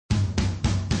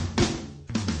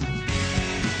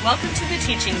Welcome to the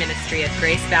teaching ministry of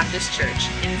Grace Baptist Church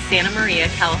in Santa Maria,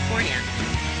 California.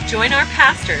 Join our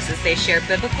pastors as they share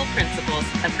biblical principles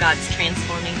of God's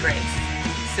transforming grace,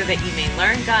 so that you may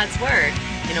learn God's Word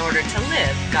in order to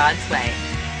live God's way.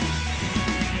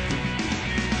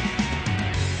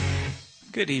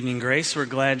 Good evening, Grace. We're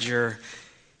glad you're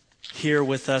here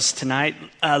with us tonight.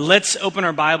 Let's open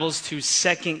our Bibles to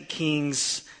 2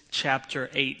 Kings chapter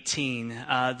 18.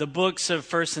 The books of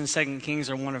 1st and 2nd Kings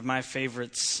are one of my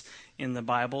favorites in the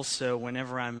Bible, so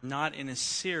whenever I'm not in a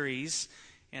series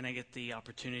and I get the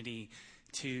opportunity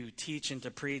to teach and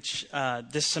to preach,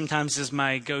 this sometimes is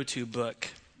my go-to book.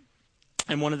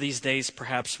 And one of these days,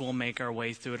 perhaps we'll make our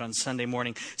way through it on Sunday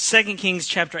morning. 2 Kings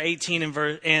chapter 18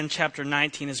 and chapter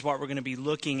 19 is what we're going to be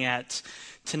looking at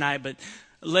tonight, but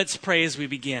let's pray as we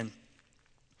begin.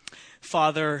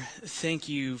 Father, thank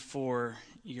you for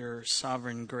your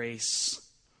sovereign grace.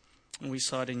 And we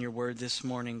saw it in your word this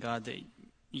morning, God, that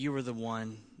you are the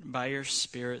one, by your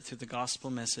Spirit, through the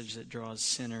gospel message that draws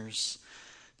sinners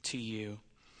to you.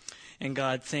 And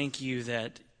God, thank you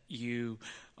that you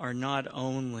are not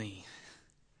only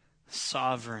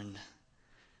sovereign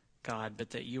God, but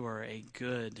that you are a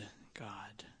good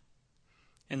God.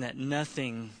 And that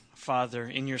nothing, Father,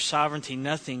 in your sovereignty,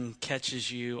 nothing catches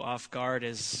you off guard,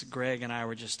 as Greg and I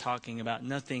were just talking about.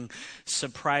 Nothing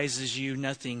surprises you,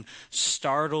 nothing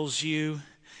startles you,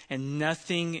 and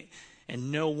nothing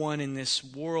and no one in this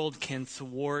world can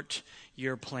thwart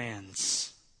your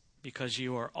plans, because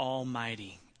you are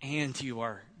almighty and you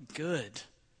are good.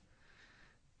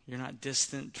 You're not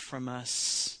distant from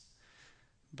us,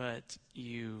 but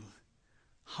you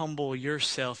humble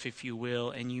yourself, if you will,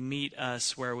 and you meet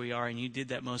us where we are, and you did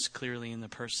that most clearly in the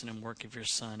person and work of your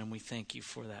Son, and we thank you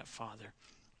for that, Father.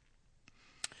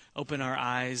 Open our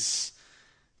eyes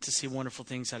to see wonderful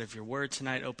things out of your word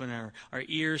tonight. Open our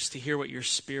ears to hear what your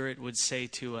Spirit would say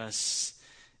to us,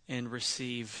 and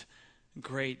receive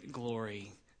great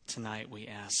glory tonight, we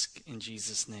ask in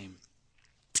Jesus' name.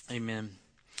 Amen.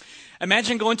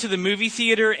 Imagine going to the movie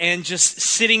theater and just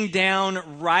sitting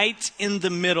down right in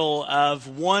the middle of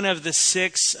one of the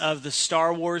 6 of the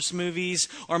Star Wars movies,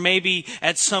 or maybe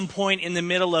at some point in the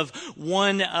middle of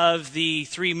one of the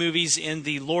 3 movies in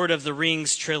the Lord of the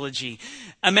Rings trilogy.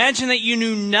 Imagine that you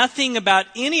knew nothing about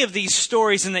any of these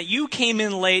stories and that you came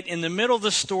in late in the middle of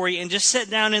the story and just sat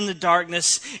down in the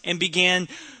darkness and began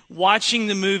watching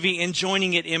the movie and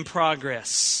joining it in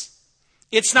progress.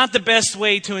 It's not the best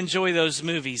way to enjoy those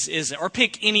movies, is it? Or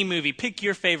pick any movie. Pick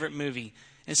your favorite movie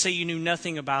and say you knew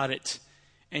nothing about it,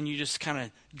 and you just kind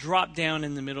of dropped down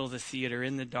in the middle of the theater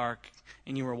in the dark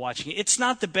and you were watching it. It's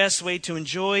not the best way to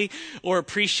enjoy or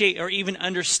appreciate or even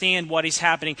understand what is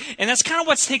happening. And that's kind of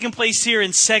what's taking place here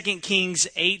in 2 Kings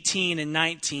 18 and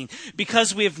 19.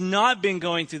 Because we have not been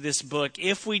going through this book,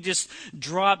 if we just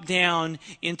drop down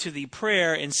into the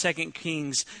prayer in 2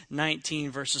 Kings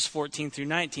 19 verses 14 through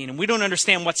 19, and we don't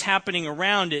understand what's happening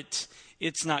around it,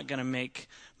 it's not going to make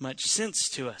much sense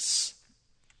to us.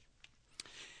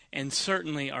 And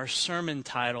certainly our sermon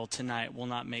title tonight will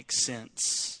not make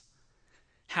sense.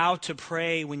 How to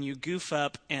pray when you goof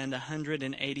up and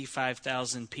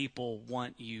 185,000 people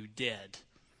want you dead.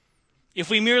 If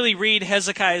we merely read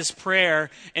Hezekiah's prayer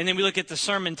and then we look at the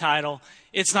sermon title,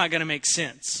 it's not going to make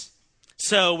sense.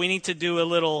 So we need to do a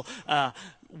little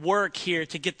work here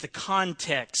to get the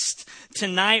context.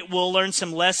 Tonight we'll learn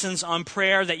some lessons on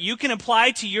prayer that you can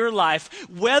apply to your life,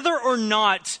 whether or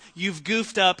not you've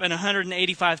goofed up and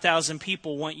 185,000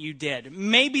 people want you dead.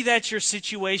 Maybe that's your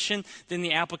situation, then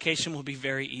the application will be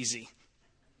very easy.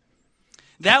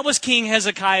 That was King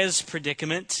Hezekiah's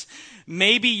predicament.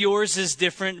 Maybe yours is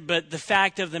different, but the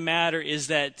fact of the matter is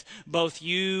that both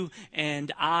you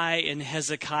and I and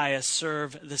Hezekiah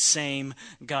serve the same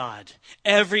God.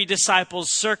 Every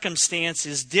disciple's circumstance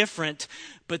is different,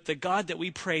 but the God that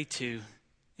we pray to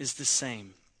is the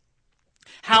same.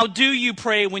 How do you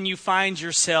pray when you find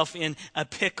yourself in a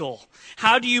pickle?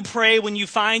 How do you pray when you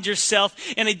find yourself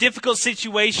in a difficult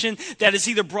situation that is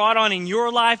either brought on in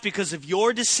your life because of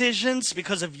your decisions,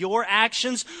 because of your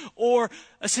actions, or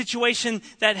a situation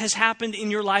that has happened in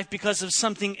your life because of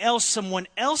something else someone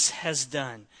else has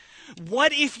done?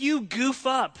 What if you goof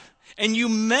up and you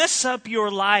mess up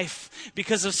your life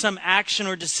because of some action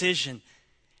or decision?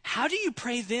 How do you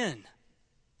pray then?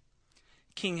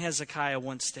 King Hezekiah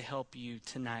wants to help you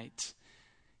tonight.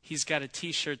 He's got a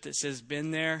t-shirt that says, "Been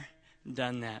there,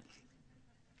 done that."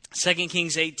 2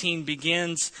 Kings 18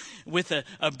 begins with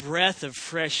a breath of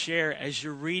fresh air as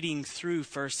you're reading through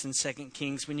 1st and 2nd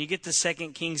Kings. When you get to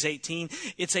 2 Kings 18,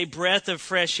 it's a breath of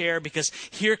fresh air because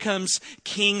here comes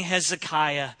King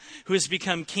Hezekiah, who has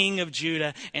become king of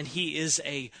Judah, and he is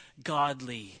a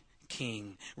godly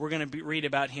king. We're going to read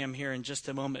about him here in just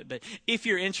a moment. But if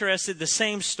you're interested, the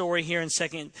same story here in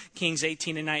 2 Kings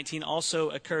 18 and 19 also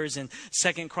occurs in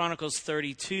 2 Chronicles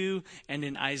 32 and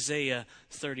in Isaiah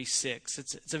 36.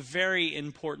 It's a very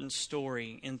important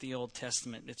story in the Old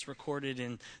Testament. It's recorded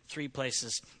in 3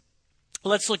 places.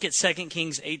 Let's look at 2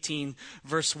 Kings 18,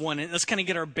 verse 1. And let's kind of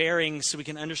get our bearings so we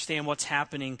can understand what's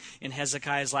happening in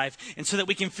Hezekiah's life and so that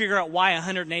we can figure out why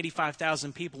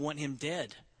 185,000 people want him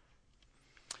dead.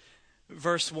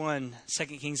 Verse 1, 2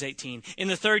 Kings 18. In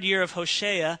the 3rd year of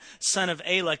Hoshea, son of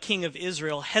Elah, king of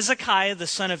Israel, Hezekiah, the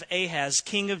son of Ahaz,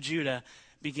 king of Judah,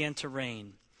 began to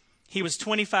reign. He was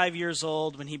 25 years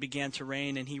old when he began to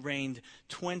reign, and he reigned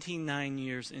 29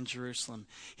 years in Jerusalem.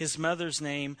 His mother's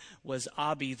name was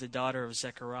Abi, the daughter of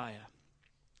Zechariah.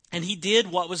 And he did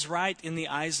what was right in the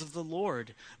eyes of the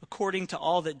Lord, according to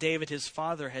all that David his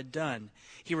father had done.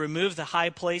 He removed the high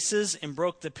places and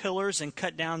broke the pillars and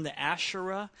cut down the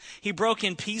Asherah. He broke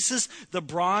in pieces the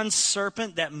bronze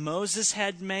serpent that Moses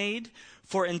had made,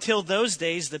 for until those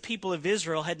days the people of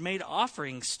Israel had made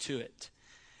offerings to it.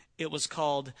 It was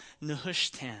called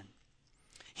Nehushtan.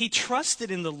 He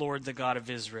trusted in the Lord, the God of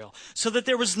Israel, so that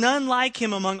there was none like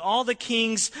him among all the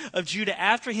kings of Judah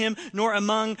after him, nor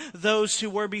among those who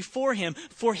were before him,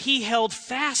 for he held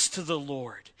fast to the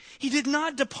Lord. He did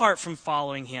not depart from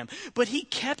following him, but he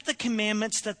kept the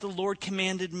commandments that the Lord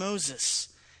commanded Moses.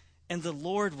 And the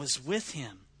Lord was with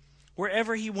him.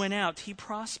 Wherever he went out, he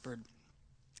prospered.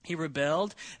 He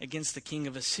rebelled against the king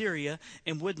of Assyria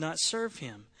and would not serve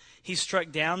him. He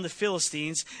struck down the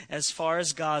Philistines as far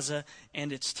as Gaza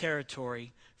and its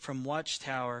territory, from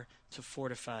watchtower to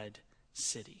fortified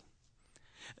city.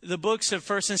 The books of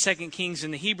 1st and 2nd Kings in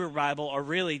the Hebrew Bible are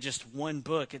really just one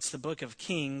book. It's the book of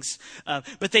Kings.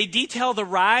 But they detail the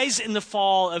rise and the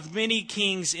fall of many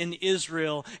kings in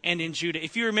Israel and in Judah.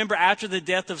 If you remember, after the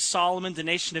death of Solomon, the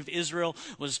nation of Israel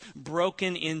was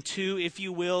broken in two, if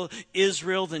you will.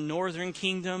 Israel, the northern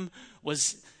kingdom,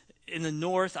 was in the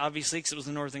north, obviously, because it was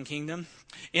the northern kingdom.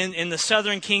 In the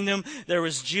southern kingdom, there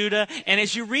was Judah. And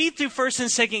as you read through 1st and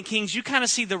 2nd Kings, you kind of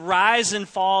see the rise and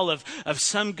fall of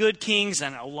some good kings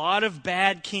and a lot of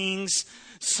bad kings.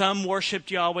 Some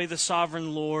worshipped Yahweh, the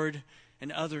sovereign Lord, and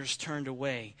others turned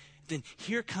away. Then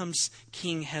here comes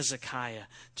King Hezekiah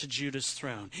to Judah's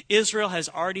throne. Israel has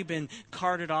already been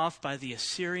carted off by the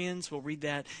Assyrians. We'll read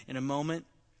that in a moment.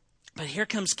 But here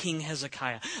comes King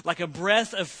Hezekiah, like a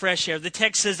breath of fresh air. The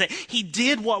text says that he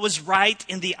did what was right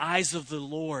in the eyes of the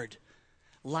Lord,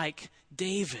 like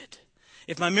David.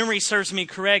 If my memory serves me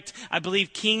correct, I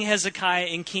believe King Hezekiah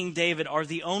and King David are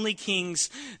the only kings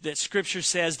that Scripture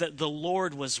says that the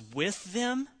Lord was with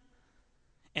them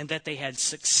and that they had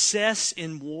success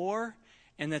in war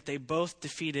and that they both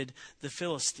defeated the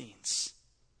Philistines.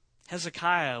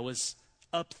 Hezekiah was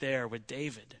up there with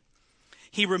David.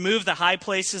 He removed the high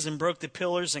places and broke the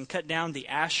pillars and cut down the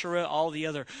Asherah, all the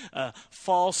other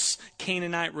false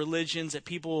Canaanite religions that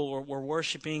people were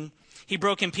worshiping. He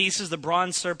broke in pieces the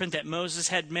bronze serpent that Moses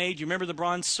had made. You remember the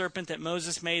bronze serpent that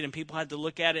Moses made, and people had to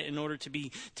look at it in order to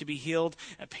be healed?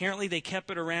 Apparently they kept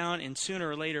it around, and sooner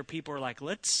or later people were like,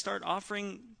 let's start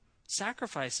offering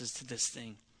sacrifices to this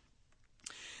thing.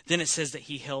 Then it says that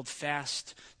he held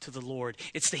fast to the Lord.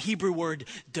 It's the Hebrew word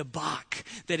debak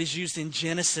that is used in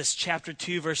Genesis chapter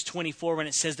 2, verse 24, when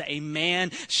it says that a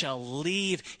man shall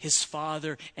leave his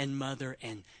father and mother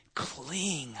and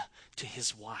cling to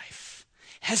his wife.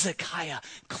 Hezekiah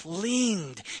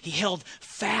clinged. He held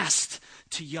fast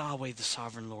to Yahweh, the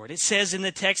sovereign Lord. It says in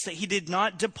the text that he did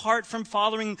not depart from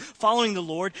following the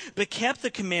Lord, but kept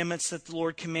the commandments that the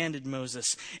Lord commanded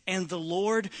Moses. And the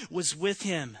Lord was with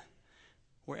him.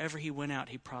 Wherever he went out,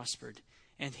 he prospered.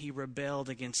 And he rebelled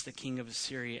against the king of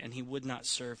Assyria, and he would not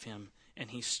serve him.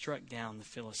 And he struck down the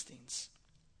Philistines.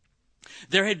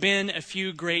 There had been a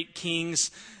few great kings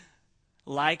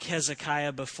like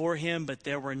Hezekiah before him, but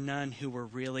there were none who were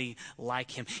really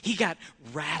like him. He got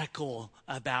radical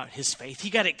about his faith. He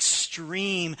got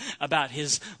extreme about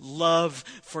his love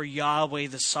for Yahweh,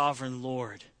 the sovereign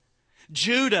Lord.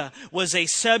 Judah was a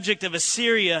subject of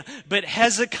Assyria, but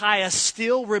Hezekiah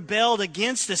still rebelled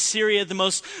against Assyria, the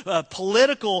most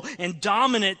political and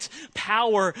dominant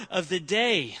power of the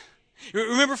day.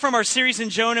 Remember from our series in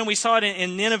Jonah, we saw it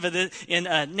in Nineveh, in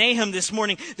Nahum this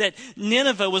morning, that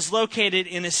Nineveh was located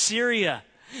in Assyria.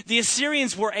 The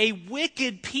Assyrians were a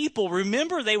wicked people.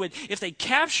 Remember, if they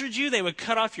captured you, they would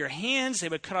cut off your hands, they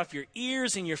would cut off your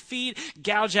ears and your feet,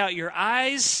 gouge out your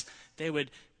eyes. They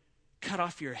would cut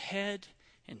off your head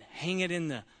and hang it in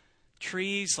the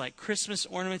trees like Christmas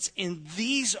ornaments. And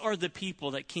these are the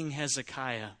people that King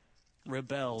Hezekiah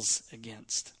rebels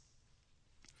against.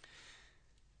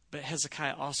 But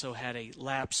Hezekiah also had a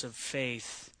lapse of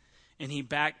faith, and he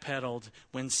backpedaled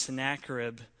when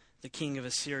Sennacherib, the king of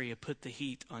Assyria, put the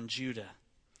heat on Judah.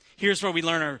 Here's where we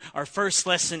learn our first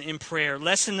lesson in prayer.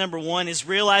 Lesson number 1 is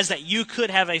realize that you could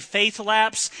have a faith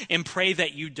lapse and pray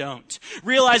that you don't.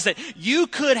 Realize that you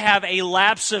could have a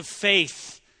lapse of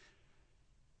faith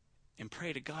and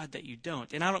pray to God that you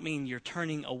don't. And I don't mean you're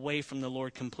turning away from the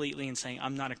Lord completely and saying,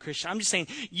 I'm not a Christian. I'm just saying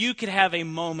you could have a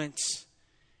moment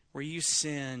where you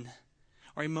sin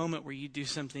or a moment where you do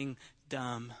something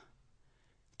dumb.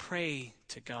 Pray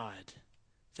to God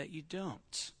that you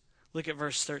don't. Look at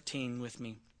verse 13 with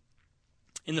me.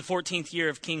 In the 14th year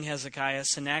of King Hezekiah,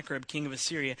 Sennacherib, king of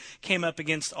Assyria, came up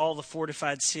against all the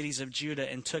fortified cities of Judah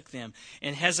and took them.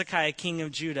 And Hezekiah, king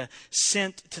of Judah,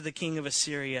 sent to the king of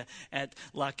Assyria at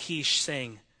Lachish,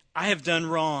 saying, I have done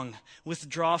wrong.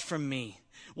 Withdraw from me.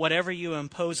 Whatever you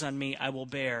impose on me, I will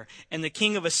bear. And the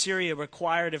king of Assyria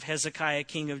required of Hezekiah,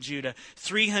 king of Judah,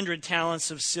 300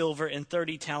 talents of silver and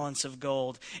 30 talents of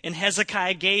gold. And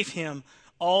Hezekiah gave him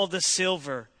all the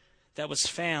silver that was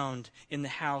found in the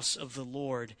house of the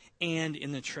Lord and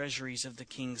in the treasuries of the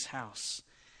king's house.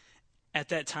 At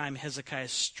that time, Hezekiah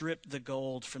stripped the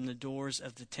gold from the doors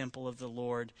of the temple of the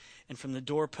Lord and from the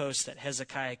doorposts that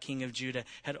Hezekiah, king of Judah,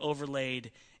 had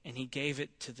overlaid, and he gave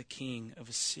it to the king of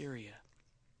Assyria.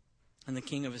 And the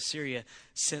king of Assyria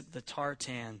sent the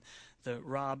Tartan, the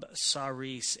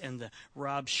Rabsaris, and the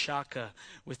Rabshakeh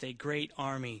with a great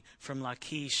army from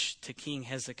Lachish to King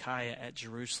Hezekiah at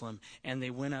Jerusalem. And they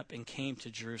went up and came to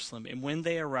Jerusalem. And when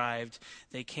they arrived,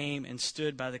 they came and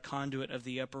stood by the conduit of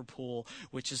the upper pool,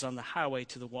 which is on the highway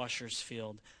to the washer's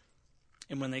field.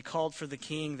 And when they called for the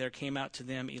king, there came out to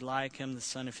them Eliakim the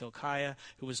son of Hilkiah,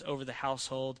 who was over the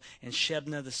household, and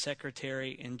Shebna the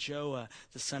secretary, and Joah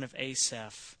the son of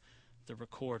Asaph, the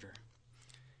recorder.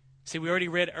 See, we already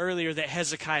read earlier that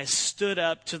Hezekiah stood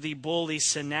up to the bully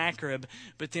Sennacherib,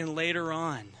 but then later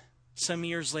on, some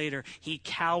years later, he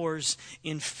cowers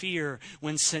in fear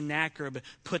when Sennacherib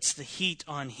puts the heat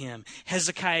on him.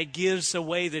 Hezekiah gives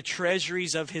away the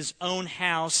treasuries of his own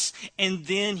house, and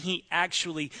then he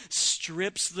actually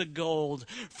strips the gold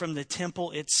from the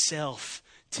temple itself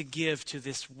to give to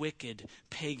this wicked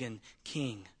pagan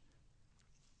king.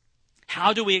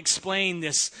 How do we explain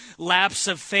this lapse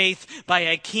of faith by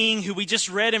a king who we just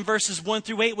read in verses 1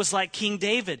 through 8 was like King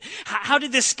David? How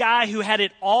did this guy who had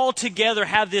it all together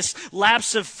have this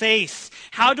lapse of faith?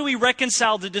 How do we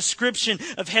reconcile the description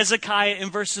of Hezekiah in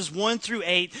verses 1 through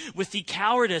 8 with the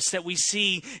cowardice that we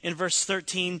see in verse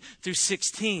 13 through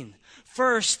 16?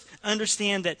 First,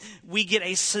 understand that we get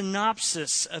a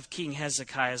synopsis of King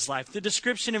Hezekiah's life. The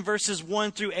description in verses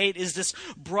 1 through 8 is this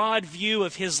broad view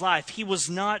of his life. He was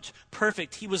not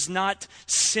perfect. He was not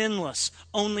sinless.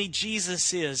 Only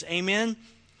Jesus is. Amen?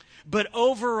 But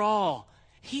overall,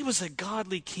 he was a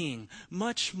godly king,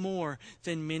 much more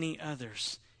than many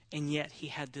others. And yet he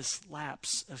had this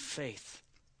lapse of faith.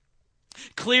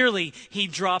 Clearly, he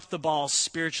dropped the ball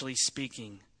spiritually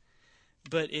speaking.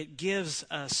 But it gives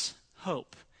us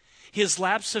hope. His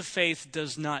lapse of faith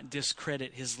does not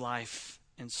discredit his life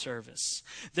and service.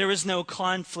 There is no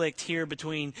conflict here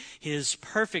between his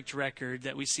perfect record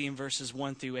that we see in verses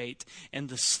 1 through 8 and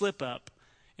the slip up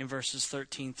in verses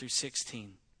 13 through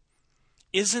 16.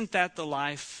 Isn't that the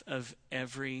life of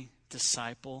every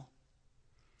disciple?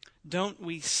 Don't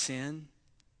we sin?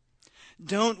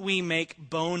 Don't we make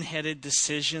boneheaded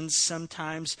decisions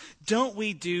sometimes? Don't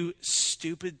we do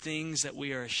stupid things that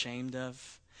we are ashamed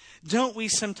of? Don't we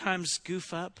sometimes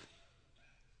goof up?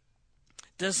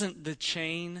 Doesn't the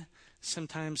chain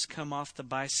sometimes come off the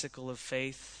bicycle of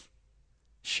faith?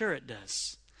 Sure it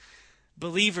does.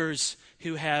 Believers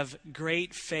who have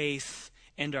great faith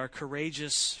and are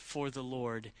courageous for the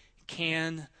Lord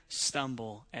can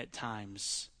stumble at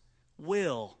times,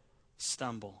 will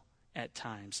stumble at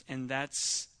times. And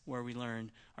that's where we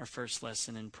learn our first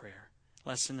lesson in prayer.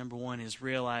 Lesson number 1 is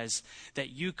realize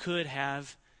that you could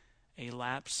have a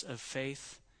lapse of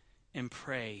faith and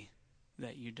pray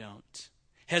that you don't.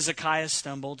 Hezekiah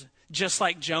stumbled just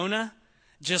like Jonah,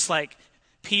 just like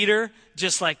Peter,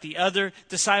 just like the other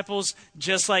disciples,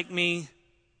 just like me,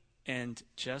 and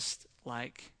just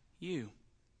like you.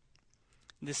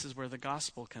 This is where the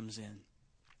gospel comes in.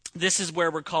 This is where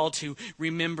we're called to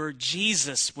remember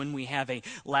Jesus when we have a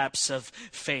lapse of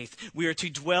faith. We are to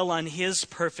dwell on his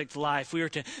perfect life. We are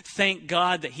to thank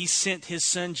God that he sent his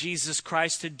son Jesus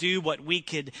Christ to do what we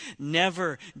could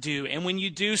never do. And when you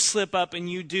do slip up and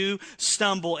you do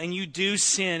stumble and you do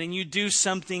sin and you do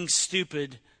something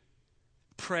stupid,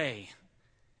 pray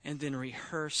and then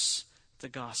rehearse the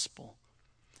gospel.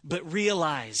 But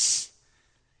realize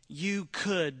you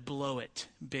could blow it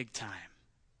big time.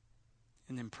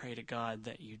 And then pray to God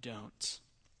that you don't.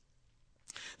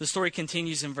 The story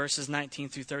continues in verses 19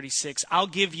 through 36. I'll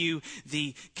give you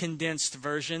the condensed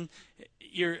version.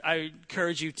 I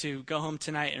encourage you to go home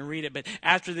tonight and read it. But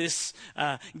after this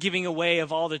giving away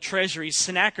of all the treasuries,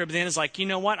 Sennacherib then is like, you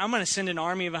know what? I'm going to send an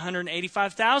army of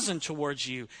 185,000 towards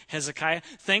you, Hezekiah.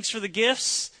 Thanks for the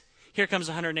gifts. Here comes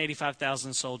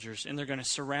 185,000 soldiers, and they're going to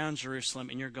surround Jerusalem,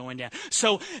 and you're going down.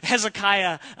 So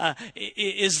Hezekiah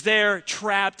is there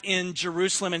trapped in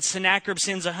Jerusalem, and Sennacherib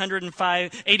sends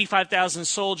 185,000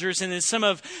 soldiers, and then some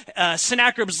of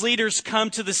Sennacherib's leaders come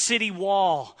to the city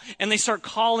wall, and they start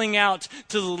calling out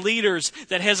to the leaders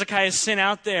that Hezekiah sent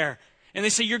out there. And they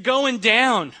say, you're going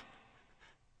down.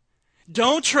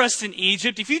 Don't trust in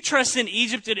Egypt. If you trust in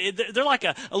Egypt, they're like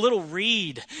a little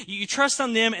reed. You trust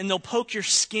on them and they'll poke your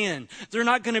skin. They're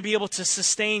not going to be able to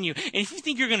sustain you. And if you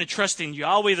think you're going to trust in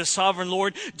Yahweh, the sovereign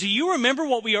Lord, do you remember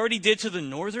what we already did to the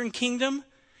northern kingdom?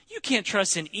 You can't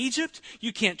trust in Egypt.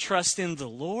 You can't trust in the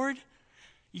Lord.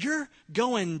 You're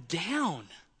going down.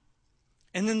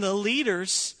 And then the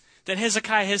leaders that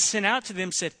Hezekiah has sent out to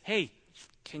them said, hey,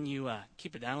 can you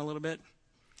keep it down a little bit?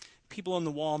 People on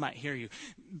the wall might hear you.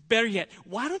 Better yet,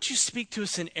 why don't you speak to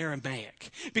us in Aramaic?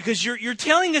 Because you're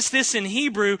telling us this in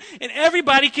Hebrew and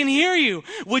everybody can hear you.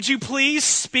 Would you please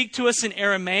speak to us in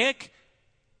Aramaic?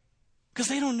 Because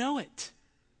they don't know it.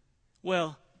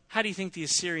 Well, how do you think the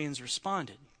Assyrians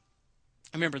responded?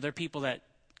 Remember, they're people that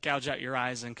gouge out your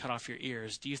eyes and cut off your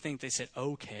ears. Do you think they said,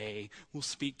 okay, we'll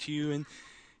speak to you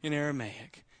in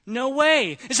Aramaic? No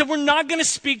way. They said, we're not going to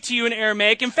speak to you in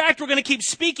Aramaic. In fact, we're going to keep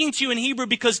speaking to you in Hebrew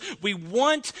because we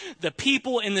want the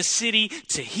people in the city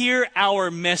to hear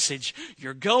our message.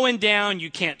 You're going down.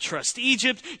 You can't trust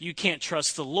Egypt. You can't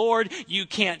trust the Lord. You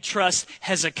can't trust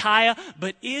Hezekiah.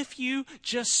 But if you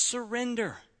just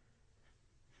surrender,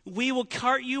 we will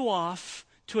cart you off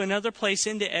to another place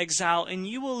into exile, and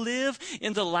you will live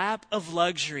in the lap of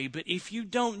luxury. But if you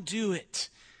don't do it,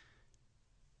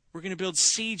 we're going to build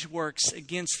siege works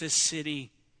against this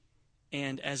city.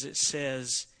 And as it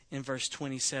says in verse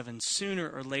 27, sooner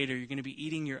or later you're going to be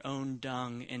eating your own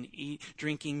dung and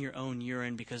drinking your own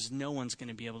urine because no one's going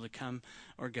to be able to come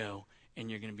or go.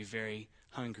 And you're going to be very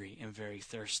hungry and very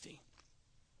thirsty.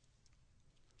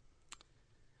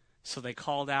 So they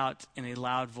called out in a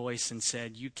loud voice and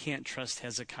said, you can't trust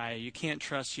Hezekiah. You can't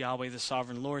trust Yahweh, the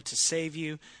sovereign Lord, to save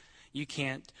you. You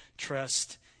can't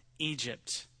trust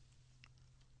Egypt.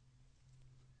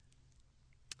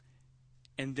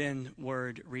 And then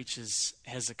word reaches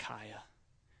Hezekiah.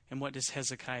 And what does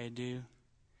Hezekiah do?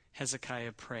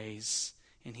 Hezekiah prays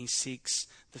and he seeks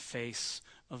the face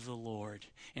of the Lord.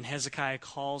 And Hezekiah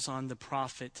calls on the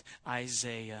prophet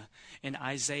Isaiah. And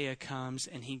Isaiah comes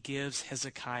and he gives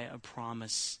Hezekiah a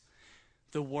promise.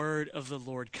 The word of the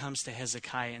Lord comes to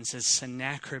Hezekiah and says,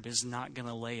 Sennacherib is not going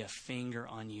to lay a finger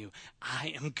on you.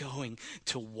 I am going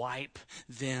to wipe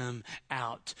them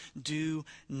out. Do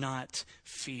not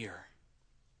fear.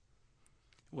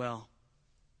 Well,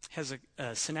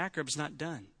 Sennacherib's not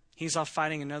done. He's off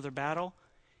fighting another battle.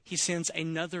 He sends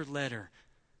another letter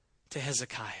to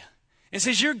Hezekiah and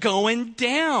says, you're going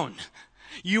down.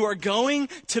 You are going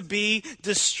to be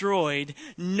destroyed.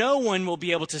 No one will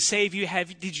be able to save you.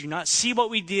 Did you not see what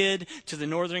we did to the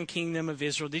northern kingdom of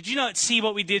Israel? Did you not see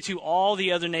what we did to all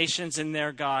the other nations and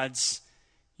their gods?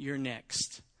 You're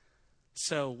next.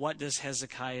 So what does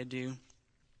Hezekiah do?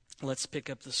 Let's pick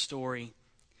up the story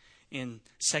in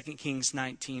 2 Kings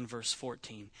 19, verse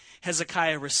 14.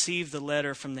 Hezekiah received the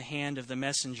letter from the hand of the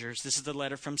messengers. This is the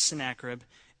letter from Sennacherib,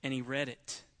 and he read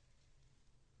it.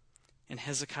 And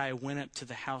Hezekiah went up to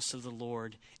the house of the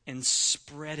Lord and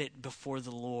spread it before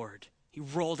the Lord. He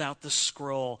rolled out the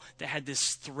scroll that had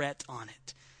this threat on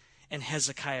it. And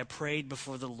Hezekiah prayed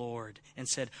before the Lord and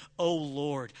said, O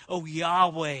Lord, O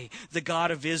Yahweh, the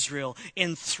God of Israel,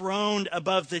 enthroned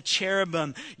above the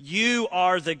cherubim, you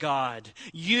are the God.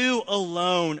 You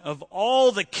alone of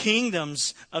all the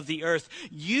kingdoms of the earth.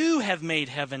 You have made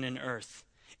heaven and earth.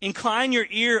 Incline your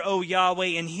ear, O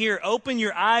Yahweh, and hear. Open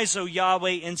your eyes, O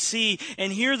Yahweh, and see,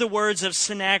 and hear the words of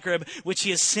Sennacherib, which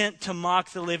he has sent to mock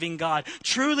the living God.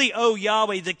 Truly, O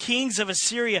Yahweh, the kings of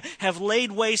Assyria have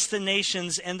laid waste the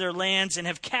nations and their lands, and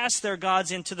have cast their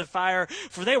gods into the fire,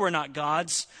 for they were not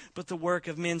gods, but the work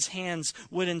of men's hands,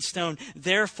 wood and stone.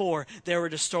 Therefore they were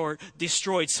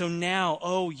destroyed. So now,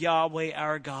 O Yahweh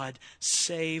our God,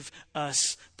 save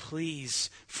us,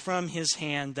 please, from his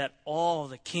hand, that all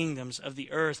the kingdoms of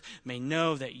the earth may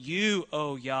know that you,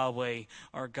 O Yahweh,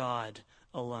 are God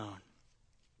alone.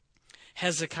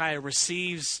 Hezekiah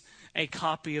receives a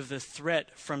copy of the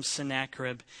threat from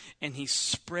Sennacherib, and he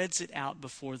spreads it out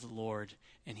before the Lord,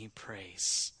 and he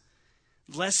prays.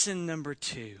 Lesson number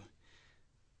 2,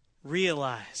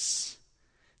 realize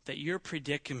that your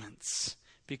predicaments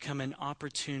become an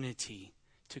opportunity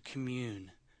to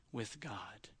commune with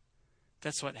God.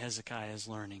 That's what Hezekiah is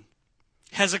learning.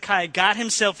 Hezekiah got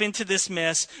himself into this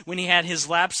mess when he had his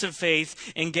lapse of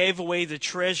faith and gave away the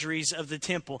treasuries of the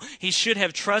temple. He should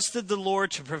have trusted the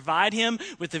Lord to provide him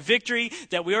with the victory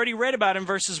that we already read about in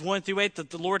verses 1 through 8, that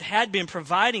the Lord had been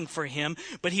providing for him,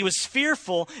 but he was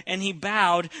fearful and he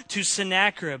bowed to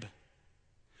Sennacherib.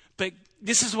 But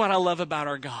this is what I love about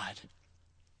our God.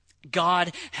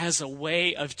 God has a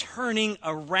way of turning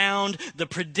around the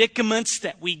predicaments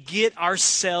that we get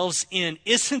ourselves in.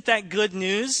 Isn't that good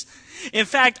news? In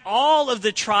fact, all of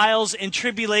the trials and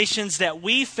tribulations that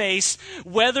we face,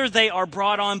 whether they are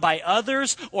brought on by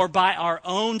others or by our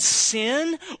own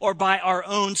sin or by our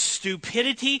own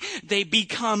stupidity, they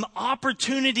become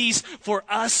opportunities for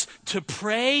us to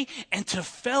pray and to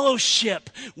fellowship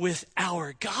with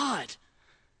our God.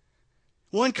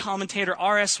 One commentator,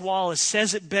 R.S. Wallace,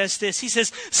 says it best this. He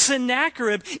says,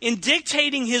 Sennacherib, in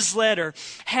dictating his letter,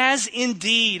 has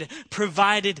indeed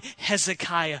provided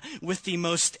Hezekiah with the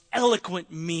most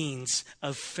eloquent means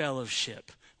of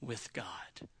fellowship with God.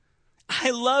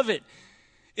 I love it.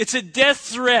 It's a death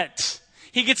threat.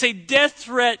 He gets a death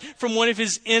threat from one of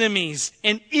his enemies,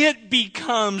 and it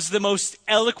becomes the most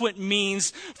eloquent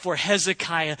means for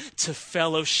Hezekiah to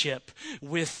fellowship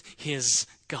with his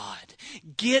God.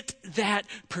 Get that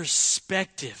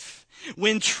perspective.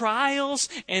 When trials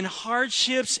and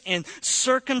hardships and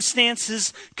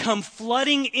circumstances come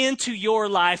flooding into your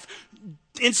life,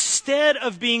 instead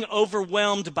of being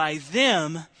overwhelmed by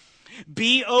them,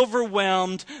 be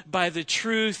overwhelmed by the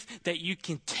truth that you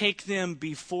can take them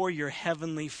before your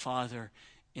Heavenly Father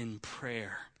in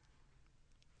prayer.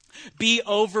 Be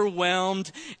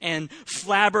overwhelmed and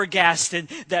flabbergasted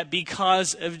that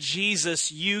because of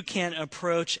Jesus, you can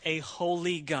approach a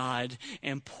holy God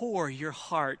and pour your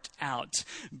heart out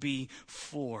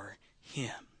before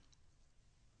Him.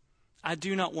 I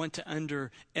do not want to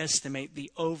underestimate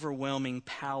the overwhelming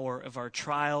power of our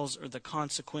trials or the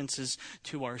consequences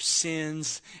to our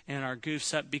sins and our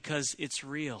goofs up, because it's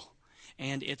real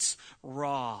and it's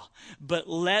raw. But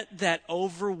let that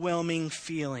overwhelming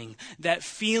feeling, that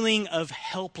feeling of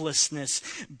helplessness,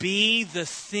 be the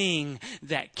thing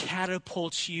that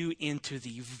catapults you into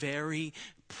the very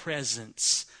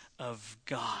presence of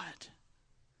God.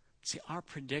 See, our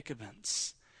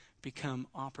predicaments become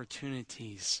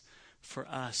opportunities for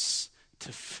us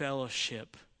to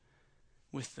fellowship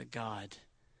with the God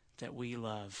that we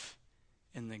love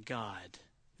and the God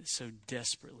that so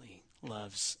desperately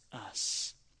loves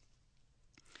us.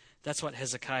 That's what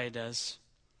Hezekiah does.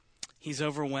 He's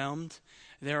overwhelmed.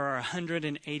 There are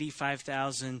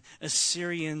 185,000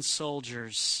 Assyrian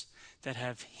soldiers that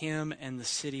have him and the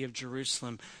city of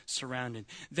Jerusalem surrounded.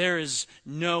 There is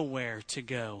nowhere to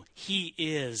go. He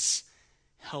is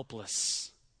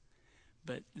helpless.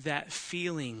 But that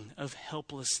feeling of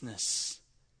helplessness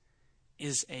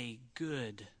is a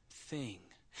good thing.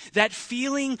 That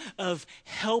feeling of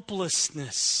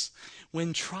helplessness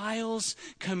when trials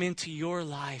come into your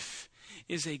life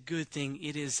is a good thing.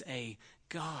 It is a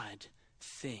God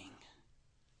thing.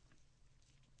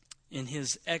 In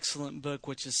his excellent book,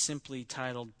 which is simply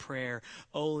titled Prayer,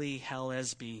 Oli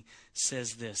Halesby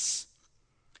says this: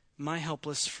 "My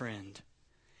helpless friend,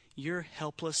 your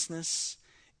helplessness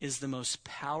is the most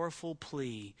powerful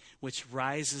plea which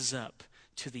rises up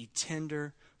to the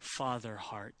tender Father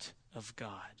heart of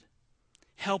God.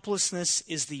 Helplessness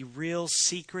is the real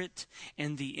secret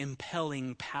and the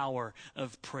impelling power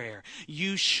of prayer.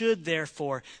 You should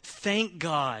therefore thank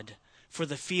God for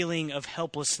the feeling of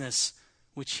helplessness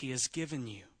which He has given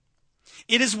you.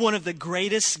 It is one of the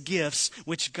greatest gifts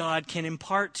which God can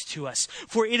impart to us.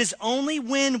 For it is only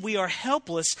when we are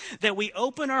helpless that we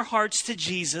open our hearts to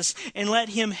Jesus and let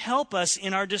Him help us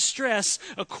in our distress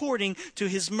according to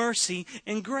His mercy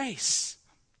and grace.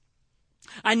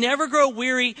 I never grow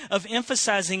weary of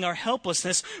emphasizing our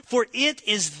helplessness, for it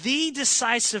is the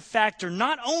decisive factor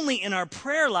not only in our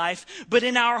prayer life, but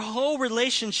in our whole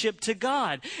relationship to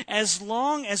God. As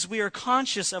long as we are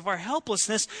conscious of our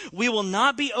helplessness, we will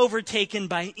not be overtaken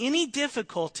by any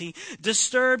difficulty,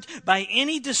 disturbed by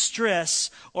any distress,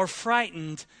 or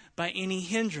frightened by any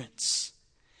hindrance.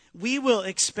 We will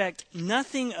expect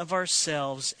nothing of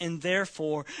ourselves and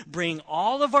therefore bring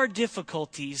all of our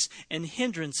difficulties and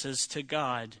hindrances to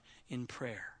God in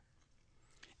prayer.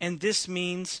 And this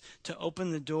means to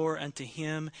open the door unto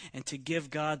Him and to give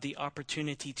God the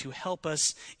opportunity to help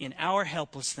us in our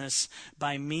helplessness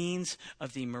by means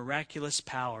of the miraculous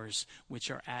powers which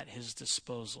are at His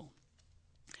disposal.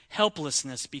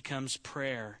 Helplessness becomes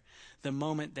prayer the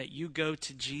moment that you go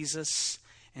to Jesus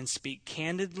and speak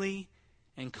candidly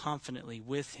and confidently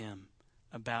with Him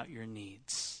about your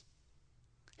needs.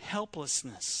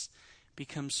 Helplessness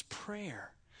becomes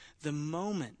prayer the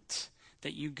moment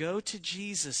that you go to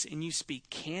Jesus and you speak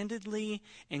candidly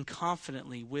and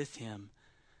confidently with Him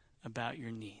about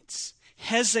your needs.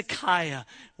 Hezekiah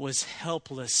was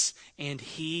helpless and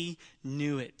he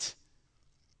knew it.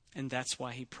 And that's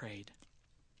why he prayed.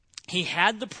 He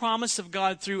had the promise of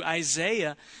God through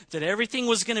Isaiah that everything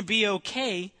was going to be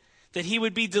okay, that he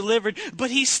would be delivered,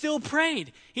 but he still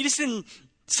prayed. He just didn't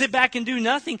sit back and do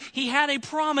nothing. He had a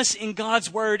promise in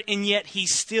God's word, and yet he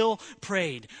still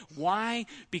prayed. Why?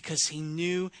 Because he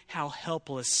knew how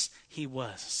helpless he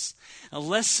was.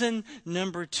 Lesson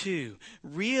number 2,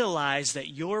 realize that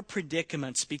your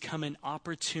predicaments become an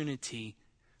opportunity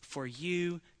for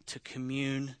you to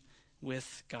commune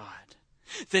with God.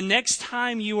 The next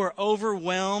time you are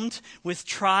overwhelmed with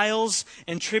trials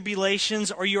and tribulations,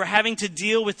 or you are having to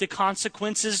deal with the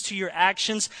consequences to your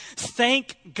actions,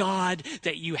 thank God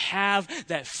that you have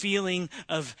that feeling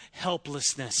of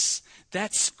helplessness.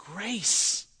 That's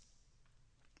grace.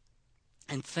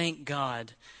 And thank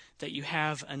God that you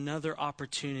have another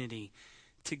opportunity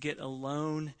to get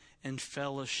alone and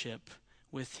fellowship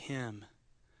with Him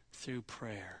through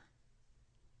prayer.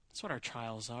 That's what our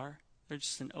trials are. They're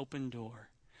just an open door.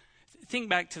 Think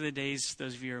back to the days,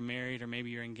 those of you who are married or maybe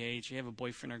you're engaged, you have a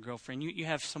boyfriend or girlfriend, you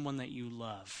have someone that you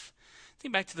love.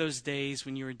 Think back to those days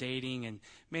when you were dating and,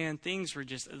 man, things were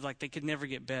just like they could never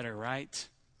get better, right?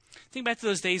 Think back to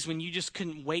those days when you just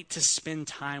couldn't wait to spend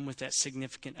time with that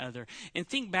significant other. And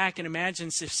think back and imagine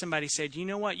if somebody said, you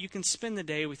know what, you can spend the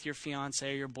day with your fiance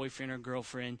or your boyfriend or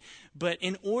girlfriend, but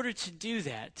in order to do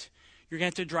that, you're going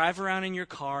to have to drive around in your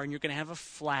car, and you're going to have a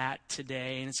flat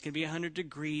today, and it's going to be 100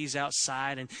 degrees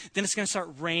outside, and then it's going to start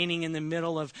raining in the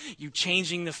middle of you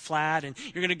changing the flat, and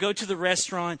you're going to go to the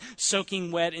restaurant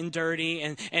soaking wet and dirty,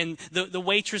 and the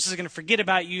waitress is going to forget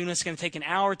about you, and it's going to take an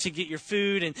hour to get your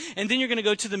food, and then you're going to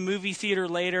go to the movie theater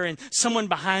later, and someone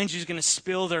behind you is going to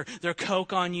spill their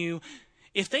Coke on you.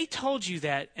 If they told you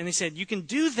that and they said, you can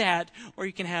do that or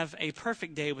you can have a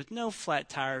perfect day with no flat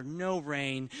tire, no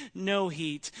rain, no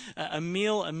heat, a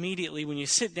meal immediately when you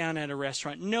sit down at a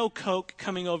restaurant, no Coke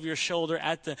coming over your shoulder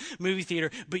at the movie theater,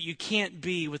 but you can't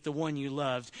be with the one you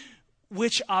loved,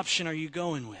 which option are you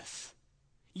going with?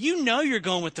 You know you're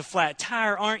going with the flat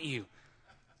tire, aren't you?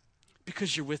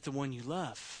 Because you're with the one you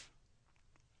love.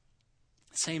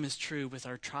 The same is true with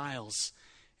our trials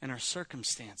and our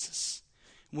circumstances.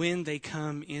 When they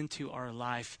come into our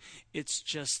life, it's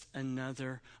just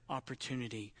another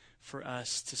opportunity for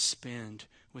us to spend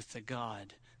with the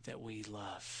God that we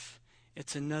love.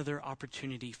 It's another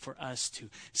opportunity for us to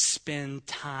spend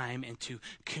time and to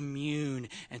commune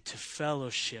and to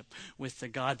fellowship with the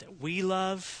God that we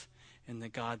love and the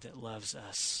God that loves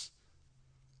us.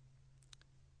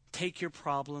 Take your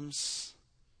problems,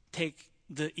 take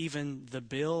even the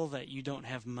bill that you don't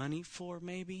have money for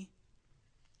maybe.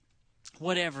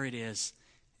 Whatever it is,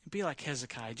 be like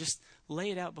Hezekiah. Just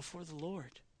lay it out before the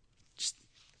Lord. Just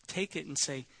take it and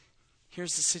say,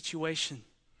 here's the situation.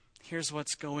 Here's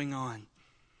what's going on.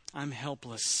 I'm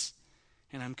helpless,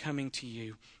 and I'm coming to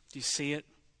you. Do you see it?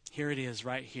 Here it is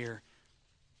right here.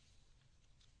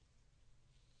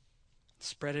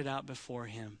 Spread it out before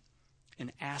Him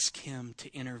and ask Him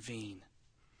to intervene.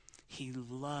 He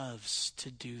loves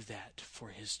to do that for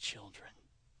His children.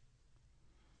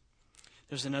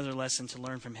 There's another lesson to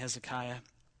learn from Hezekiah.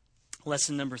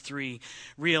 Lesson number 3,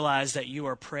 realize that you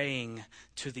are praying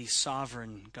to the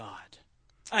sovereign God.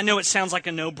 I know it sounds like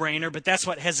a no-brainer, but that's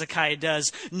what Hezekiah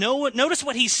does. Notice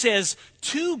what he says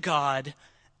to God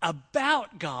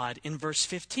about God in verse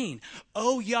 15.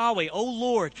 O Yahweh, O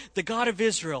Lord, the God of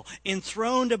Israel,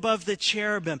 enthroned above the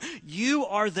cherubim, you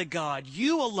are the God,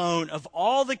 you alone of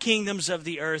all the kingdoms of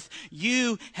the earth,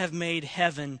 you have made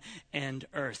heaven and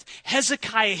earth.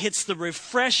 Hezekiah hits the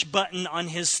refresh button on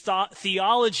his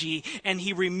theology, and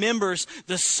he remembers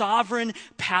the sovereign,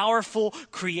 powerful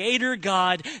creator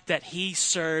God that he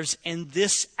serves, and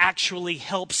this actually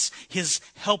helps his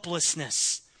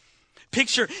helplessness.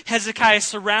 Picture Hezekiah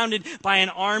surrounded by an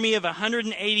army of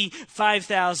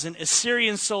 185,000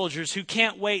 Assyrian soldiers who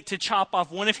can't wait to chop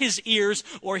off one of his ears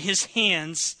or his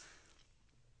hands.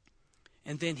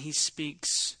 And then he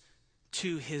speaks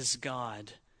to his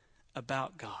God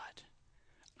about God.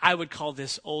 I would call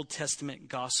this Old Testament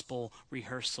gospel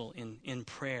rehearsal in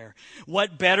prayer.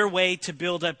 What better way to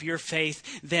build up your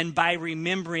faith than by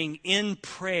remembering in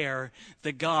prayer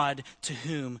the God to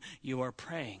whom you are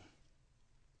praying?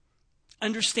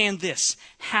 Understand this,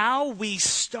 how we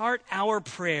start our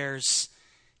prayers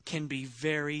can be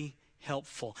very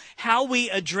helpful. How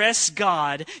we address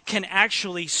God can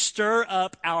actually stir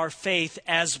up our faith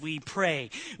as we pray.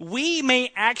 We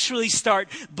may actually start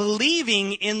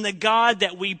believing in the God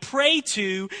that we pray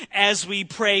to as we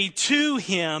pray to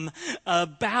Him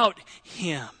about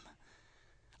Him.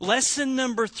 Lesson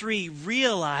number 3,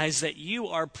 realize that you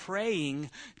are praying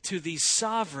to the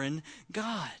sovereign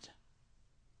God.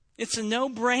 It's a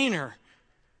no-brainer.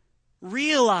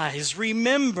 Realize,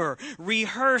 remember,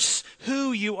 rehearse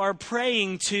who you are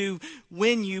praying to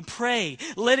when you pray.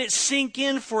 Let it sink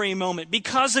in for a moment.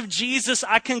 Because of Jesus,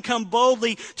 I can come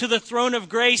boldly to the throne of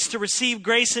grace to receive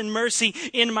grace and mercy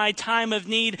in my time of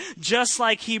need, just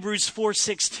like Hebrews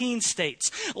 4:16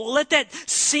 states. Let that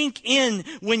sink in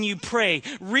when you pray.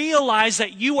 Realize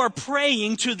that you are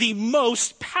praying to the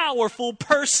most powerful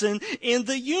person in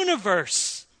the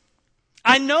universe.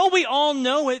 I know we all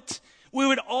know it. We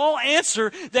would all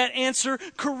answer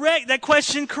that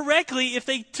question correctly if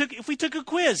we took a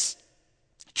quiz.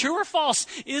 True or false?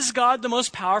 Is God the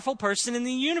most powerful person in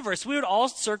the universe? We would all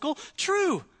circle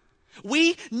true.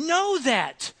 We know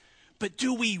that. But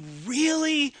do we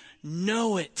really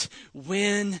know it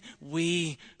when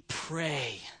we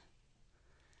pray?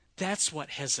 That's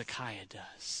what Hezekiah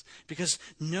does. Because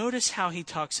notice how he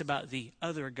talks about the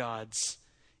other gods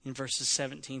in verses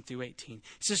 17 through 18. He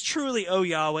says, truly, O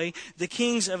Yahweh, the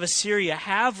kings of Assyria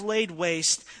have laid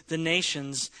waste the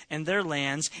nations and their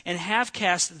lands, and have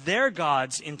cast their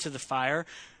gods into the fire,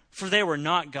 for they were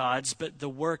not gods, but the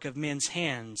work of men's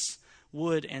hands,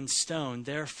 wood and stone.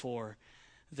 Therefore,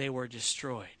 they were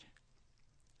destroyed.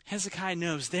 Hezekiah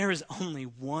knows there is only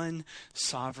one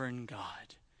sovereign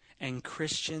God. And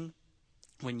Christian,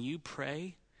 when you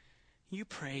pray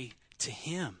to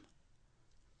Him.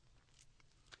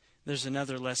 There's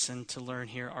another lesson to learn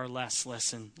here, our last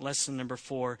lesson. Lesson number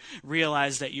 4,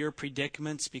 realize that your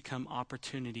predicaments become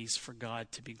opportunities for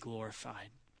God to be glorified.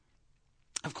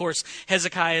 Of course,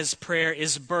 Hezekiah's prayer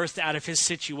is birthed out of his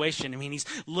situation. I mean, he's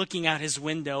looking out his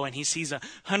window and he sees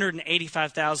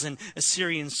 185,000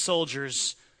 Assyrian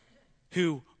soldiers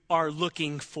who are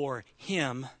looking for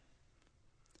him.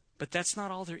 But that's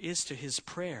not all there is to his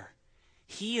prayer.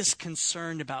 He is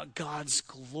concerned about God's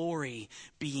glory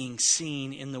being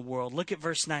seen in the world. Look at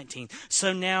verse 19.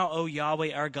 So now, O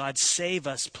Yahweh our God, save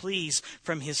us, please,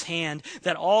 from his hand,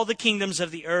 that all the kingdoms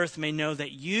of the earth may know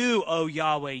that you, O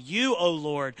Yahweh, you, O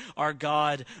Lord, are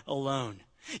God alone.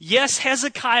 Yes,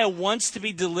 Hezekiah wants to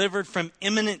be delivered from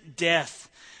imminent death,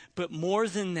 but more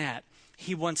than that,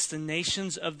 he wants the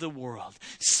nations of the world,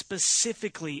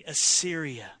 specifically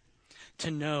Assyria, to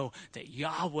know that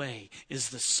Yahweh is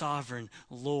the sovereign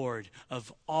Lord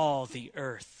of all the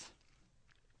earth.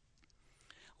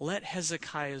 Let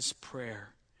Hezekiah's prayer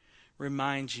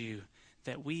remind you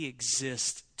that we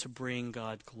exist to bring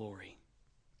God glory.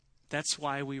 That's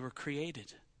why we were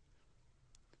created.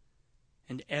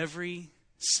 And every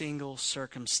single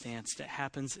circumstance that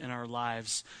happens in our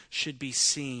lives should be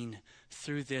seen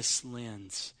through this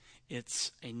lens.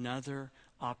 It's another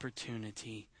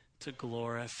opportunity to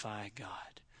glorify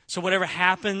God. So whatever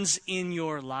happens in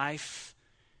your life,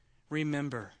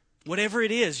 remember, whatever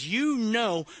it is, you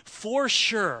know for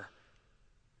sure.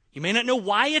 You may not know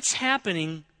why it's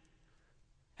happening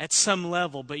at some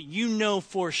level, but you know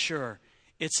for sure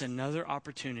it's another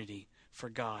opportunity for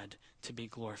God to be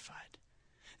glorified.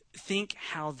 Think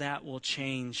how that will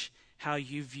change how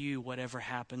you view whatever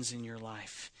happens in your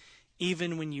life.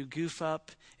 Even when you goof up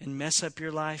and mess up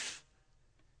your life,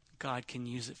 God can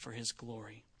use it for his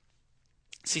glory.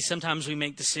 See, sometimes we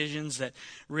make decisions that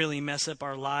really mess up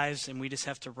our lives and we just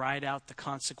have to ride out the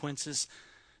consequences.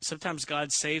 Sometimes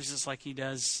God saves us like he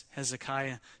does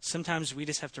Hezekiah. Sometimes we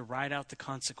just have to ride out the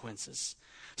consequences.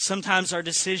 Sometimes our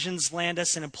decisions land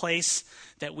us in a place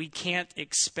that we can't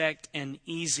expect an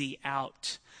easy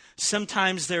out.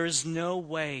 Sometimes there is no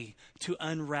way to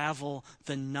unravel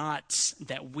the knots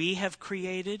that we have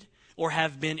created or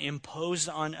have been imposed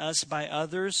on us by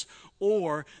others,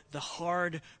 or the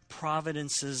hard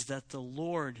providences that the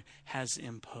Lord has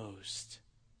imposed.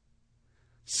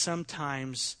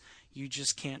 Sometimes you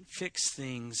just can't fix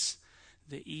things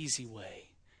the easy way.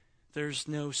 There's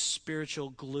no spiritual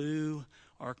glue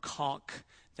or caulk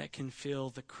that can fill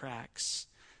the cracks.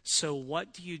 So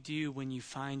what do you do when you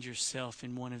find yourself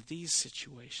in one of these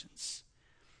situations?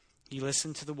 You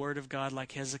listen to the word of God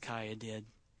like Hezekiah did.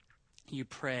 You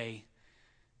pray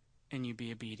and you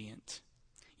be obedient.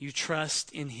 You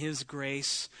trust in his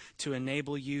grace to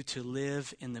enable you to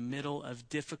live in the middle of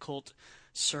difficult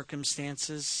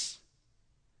circumstances.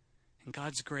 And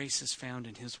God's grace is found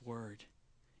in his word.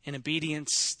 And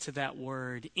obedience to that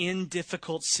word in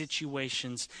difficult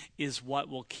situations is what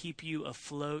will keep you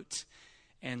afloat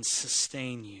and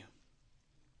sustain you.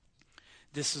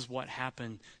 This is what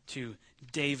happened to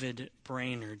David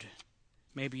Brainerd.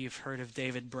 Maybe you've heard of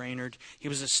David Brainerd. He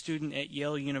was a student at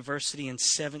Yale University in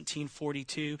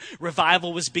 1742.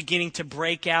 Revival was beginning to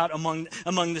break out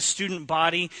among the student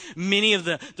body. Many of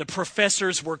the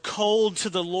professors were cold to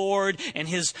the Lord and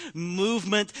his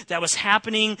movement that was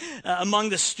happening among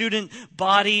the student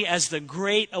body as the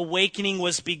Great Awakening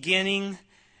was beginning.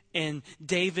 And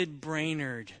David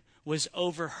Brainerd was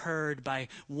overheard by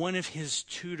one of his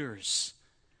tutors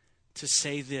to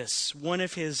say this. One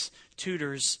of his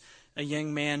tutors, a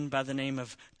young man by the name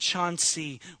of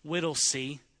Chauncey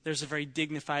Whittlesey. There's a very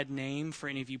dignified name for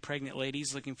any of you pregnant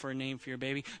ladies looking for a name for your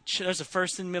baby. There's a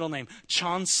first and middle name.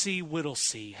 Chauncey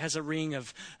Whittlesey has a ring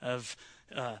of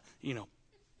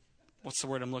what's the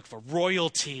word I'm looking for?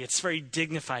 Royalty. It's very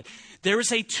dignified. There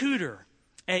was a tutor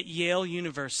at Yale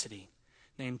University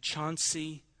named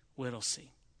Chauncey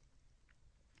Whittlesey.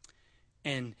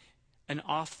 And an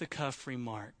off-the-cuff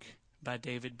remark by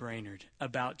David Brainerd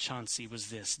about Chauncey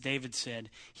was this. David said,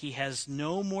 "He has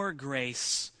no more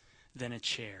grace than a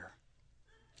chair."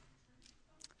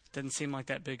 Doesn't seem like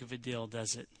that big of a deal,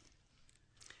 does it?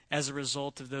 As a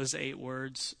result of those 8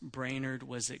 words, Brainerd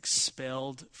was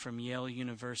expelled from Yale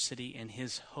University and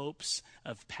his hopes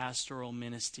of pastoral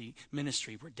ministry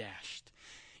were dashed.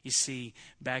 You see,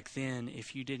 back then,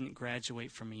 if you didn't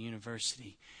graduate from a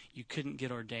university, you couldn't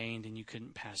get ordained and you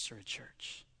couldn't pastor a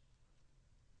church.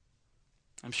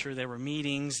 I'm sure there were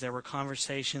meetings, there were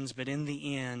conversations, but in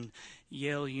the end,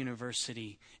 Yale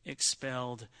University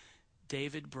expelled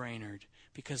David Brainerd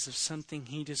because of something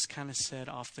he just kind of said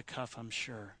off the cuff, I'm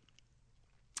sure.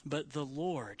 But the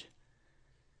Lord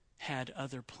had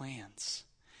other plans.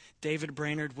 David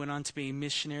Brainerd went on to be a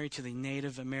missionary to the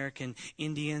Native American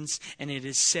Indians, and it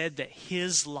is said that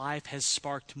his life has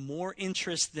sparked more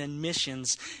interest in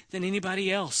missions than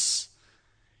anybody else.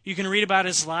 You can read about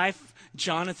his life.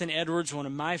 Jonathan Edwards, one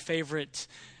of my favorite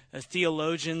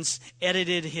theologians,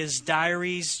 edited his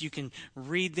diaries. You can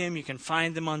read them. You can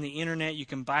find them on the internet. You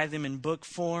can buy them in book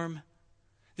form.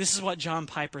 This is what John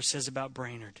Piper says about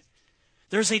Brainerd.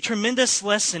 There's a tremendous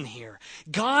lesson here.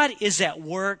 God is at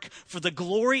work for the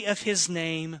glory of his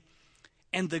name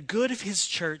and the good of his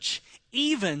church,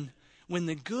 even when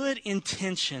the good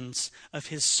intentions of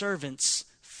his servants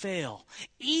fail,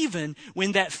 even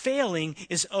when that failing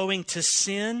is owing to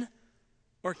sin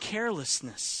or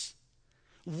carelessness.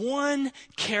 One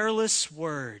careless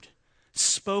word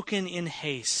spoken in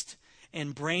haste,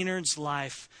 and Brainerd's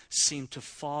life seemed to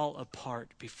fall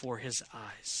apart before his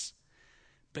eyes.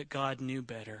 But God knew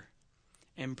better,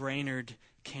 and Brainerd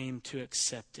came to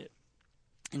accept it.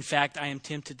 In fact, I am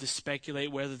tempted to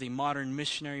speculate whether the modern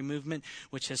missionary movement,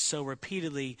 which was so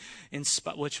repeatedly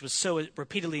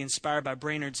inspired by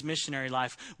Brainerd's missionary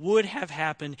life, would have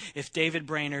happened if David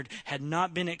Brainerd had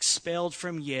not been expelled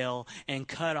from Yale and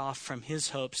cut off from his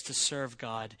hopes to serve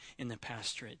God in the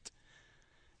pastorate.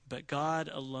 But God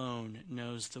alone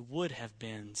knows the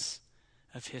would-have-beens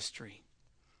of history.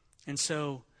 And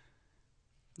so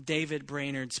David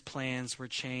Brainerd's plans were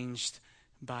changed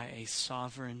by a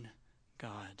sovereign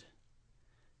God.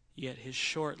 Yet his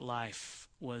short life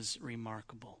was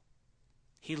remarkable.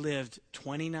 He lived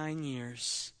 29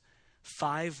 years,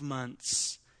 5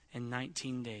 months, and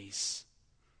 19 days.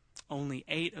 Only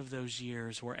 8 of those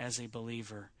years were as a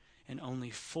believer, and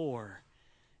only 4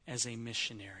 as a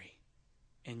missionary.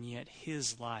 And yet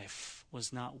his life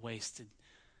was not wasted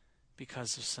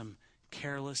because of some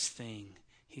careless thing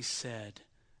he said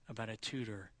about a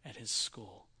tutor at his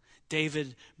school.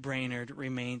 David Brainerd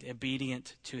remained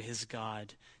obedient to his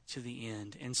God to the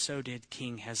end, and so did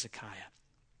King Hezekiah.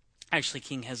 Actually,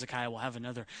 King Hezekiah will have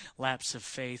another lapse of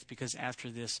faith because after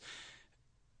this,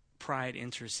 pride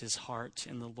enters his heart,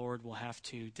 and the Lord will have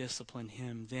to discipline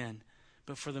him then.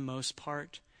 But for the most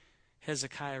part,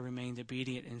 Hezekiah remained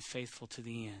obedient and faithful to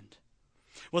the end.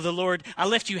 Well, the Lord, I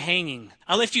left you hanging.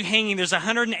 There's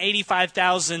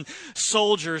 185,000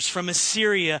 soldiers from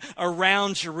Assyria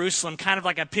around Jerusalem, kind of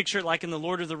like I picture it like in the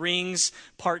Lord of the Rings,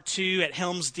 Part 2 at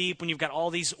Helm's Deep, when you've got all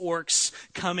these orcs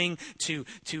coming to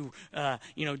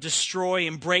destroy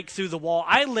and break through the wall.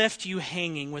 I left you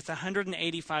hanging with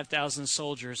 185,000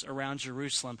 soldiers around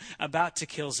Jerusalem, about to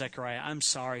kill Zechariah. I'm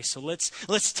sorry. So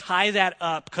let's tie that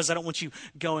up because I don't want you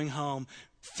going home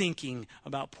thinking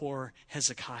about poor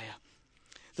Hezekiah.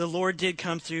 The Lord did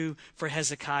come through for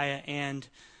Hezekiah and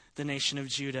the nation of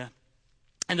Judah.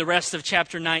 And the rest of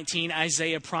chapter 19,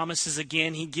 Isaiah promises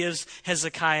again. He gives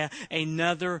Hezekiah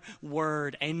another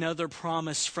word, another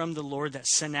promise from the Lord that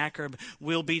Sennacherib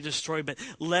will be destroyed. But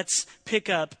let's pick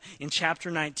up in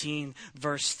chapter 19,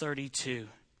 verse 32.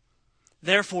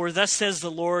 Therefore, thus says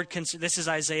the Lord, this is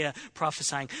Isaiah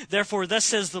prophesying. Therefore, thus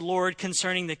says the Lord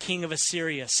concerning the king of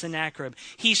Assyria, Sennacherib,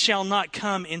 he shall not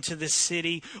come into this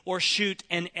city or shoot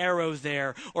an arrow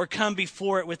there or come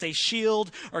before it with a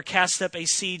shield or cast up a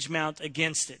siege mount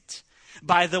against it.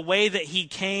 By the way that he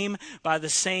came, by the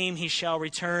same he shall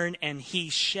return, and he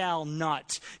shall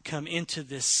not come into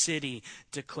this city,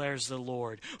 declares the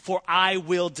Lord. For I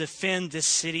will defend this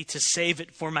city to save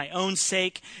it for my own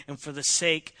sake and for the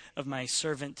sake of my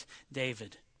servant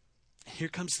David. Here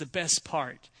comes the best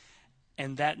part.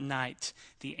 And that night,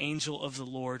 the angel of the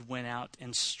Lord went out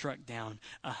and struck down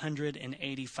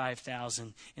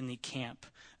 185,000 in the camp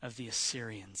of the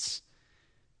Assyrians.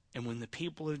 And when the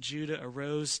people of Judah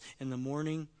arose in the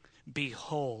morning,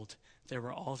 behold, there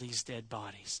were all these dead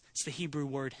bodies. It's the Hebrew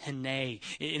word hene.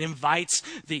 It invites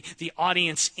the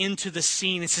audience into the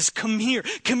scene. It says, come here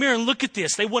and look at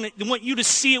this. They want you to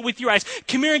see it with your eyes.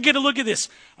 Come here and get a look at this.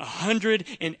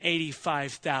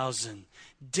 185,000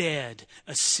 dead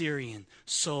Assyrian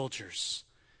soldiers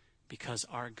because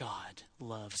our God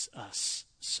loves us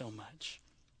so much.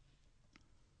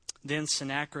 Then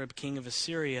Sennacherib, king of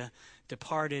Assyria,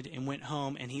 departed and went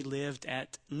home, and he lived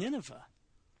at Nineveh.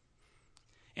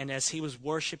 And as he was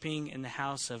worshiping in the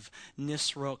house of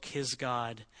Nisroch, his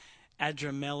god,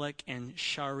 Adramelech and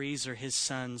Sharezer, his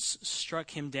sons,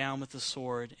 struck him down with the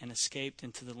sword and escaped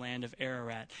into the land of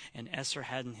Ararat, and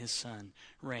Esarhaddon, his son,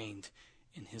 reigned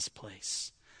in his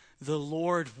place. The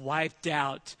Lord wiped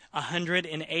out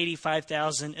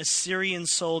 185,000 Assyrian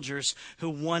soldiers who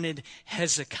wanted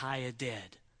Hezekiah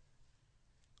dead.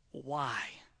 Why?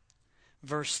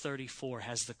 Verse 34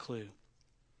 has the clue.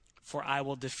 For I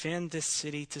will defend this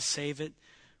city to save it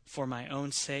for my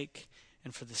own sake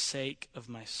and for the sake of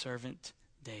my servant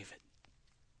David.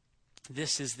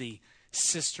 This is the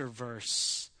sister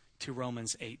verse to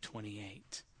Romans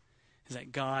 8:28. Is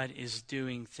that God is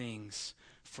doing things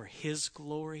for his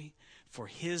glory, for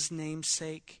his name's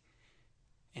sake,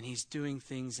 and he's doing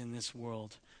things in this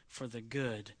world for the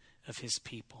good of his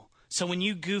people. So when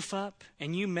you goof up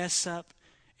and you mess up,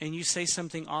 and you say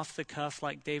something off the cuff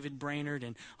like David Brainerd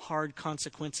and hard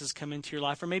consequences come into your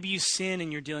life, or maybe you sin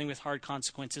and you're dealing with hard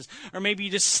consequences, or maybe you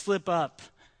just slip up,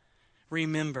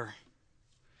 remember,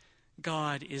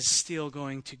 God is still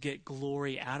going to get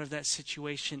glory out of that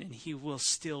situation, and he will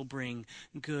still bring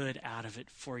good out of it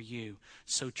for you.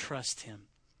 So trust him.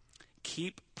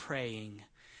 Keep praying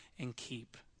and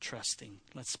keep trusting.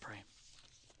 Let's pray.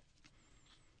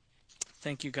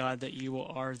 Thank you, God, that you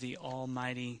are the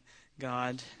Almighty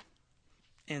God,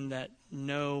 and that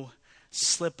no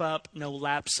slip up, no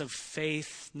lapse of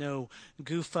faith, no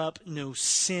goof up, no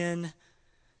sin,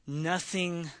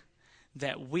 nothing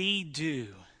that we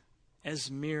do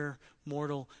as mere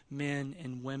mortal men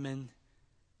and women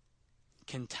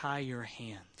can tie your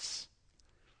hands.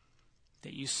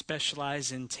 That you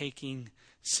specialize in taking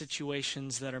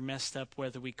situations that are messed up,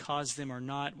 whether we cause them or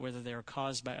not, whether they are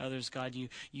caused by others. God, you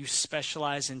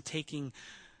specialize in taking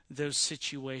those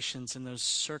situations and those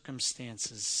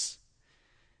circumstances,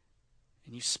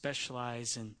 and you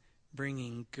specialize in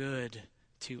bringing good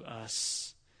to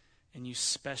us, and you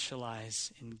specialize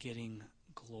in getting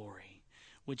glory.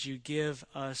 Would you give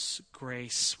us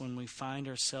grace when we find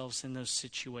ourselves in those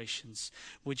situations?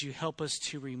 Would you help us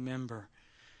to remember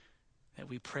that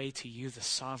we pray to you, the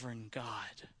sovereign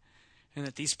God, and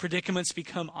that these predicaments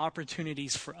become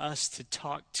opportunities for us to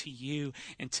talk to you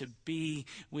and to be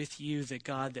with you, the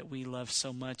God that we love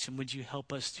so much. And would you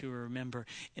help us to remember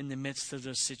in the midst of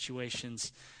those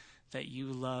situations that you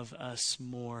love us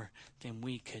more than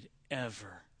we could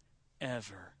ever,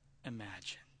 ever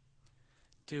imagine.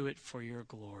 Do it for your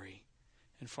glory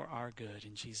and for our good.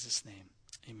 In Jesus' name,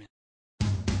 amen.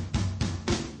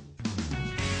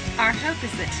 Our hope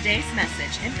is that today's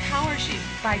message empowers you,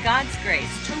 by God's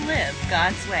grace, to live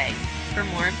God's way. For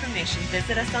more information,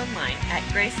 visit us online at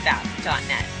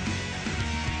gracebap.net.